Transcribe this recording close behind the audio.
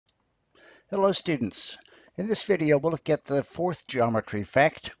Hello students. In this video we'll look at the fourth geometry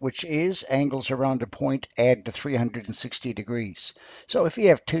fact, which is angles around a point add to 360 degrees. So if you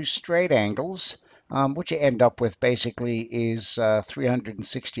have two straight angles, what you end up with basically is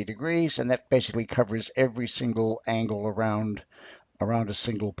 360 degrees, and that basically covers every single angle around a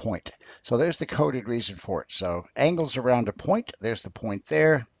single point. So there's the coded reason for it. So angles around a point, there's the point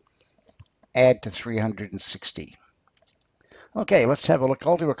there, add to 360. Okay, let's have a look.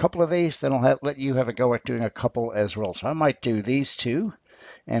 I'll do a couple of these, then I'll let you have a go at doing a couple as well. So I might do these two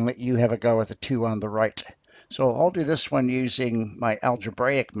and let you have a go at the two on the right. So I'll do this one using my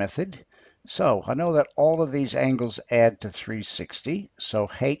algebraic method. So I know that all of these angles add to 360. So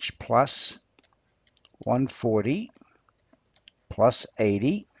h plus 140 plus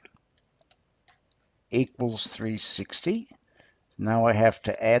 80 equals 360. Now I have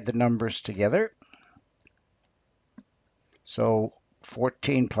to add the numbers together. So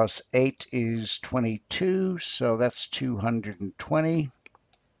 14 plus 8 is 22, so that's 220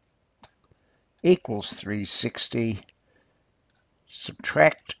 equals 360.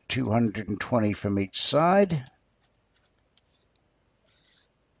 Subtract 220 from each side,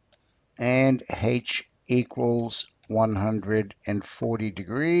 and h equals 140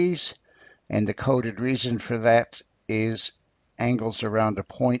 degrees. And the coded reason for that is angles around a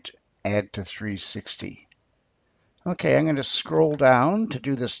point add to 360. Okay, I'm going to scroll down to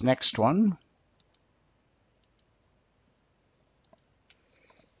do this next one.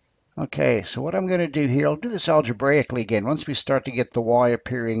 Okay, so what I'm going to do here, I'll do this algebraically again. Once we start to get the y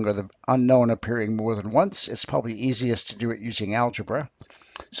appearing or the unknown appearing more than once, it's probably easiest to do it using algebra.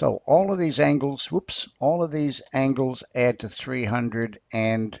 So all of these angles, all of these angles add to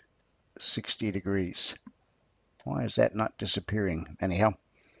 360 degrees. Why is that not disappearing? Anyhow,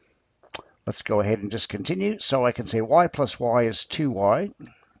 let's go ahead and just continue. So I can say y plus y is 2y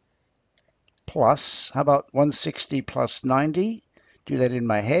plus, how about 160 plus 90? Do that in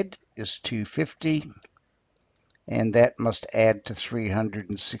my head, is 250, and that must add to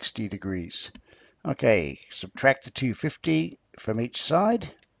 360 degrees. Okay, subtract the 250 from each side.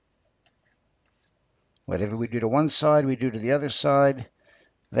 Whatever we do to one side, we do to the other side.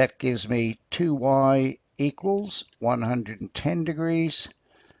 That gives me 2y equals 110 degrees.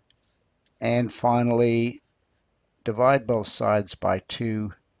 And finally, divide both sides by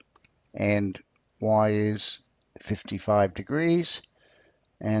 2, and y is 55 degrees.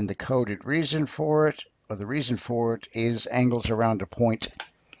 And the coded reason for it, or the reason for it, is angles around a point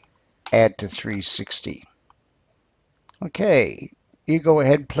add to 360. Okay, you go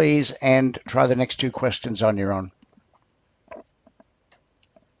ahead, please, and try the next two questions on your own.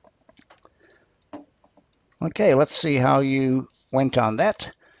 Okay, let's see how you went on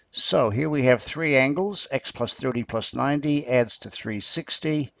that. So here we have three angles. X plus 30 plus 90 adds to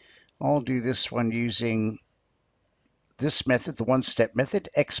 360. I'll do this one using this method, the one-step method.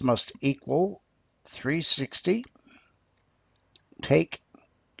 X must equal 360. Take,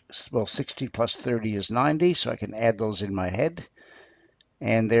 well, 60 plus 30 is 90, so I can add those in my head.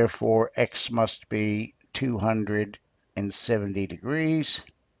 And therefore, X must be 270 degrees.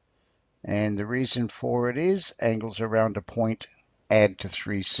 And the reason for it is angles around a point add to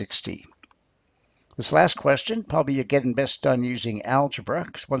 360. This last question, probably you're getting best done using algebra,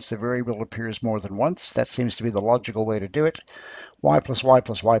 because once the variable appears more than once, that seems to be the logical way to do it. Y plus y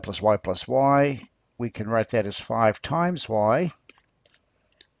plus y plus y plus y, we can write that as 5 times y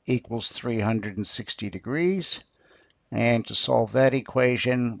equals 360 degrees. And to solve that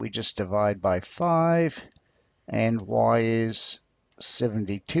equation, we just divide by 5, and y is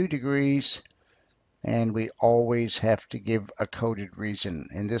 72 degrees. And we always have to give a coded reason.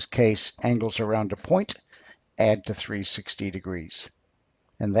 In this case, angles around a point add to 360 degrees.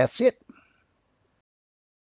 And that's it.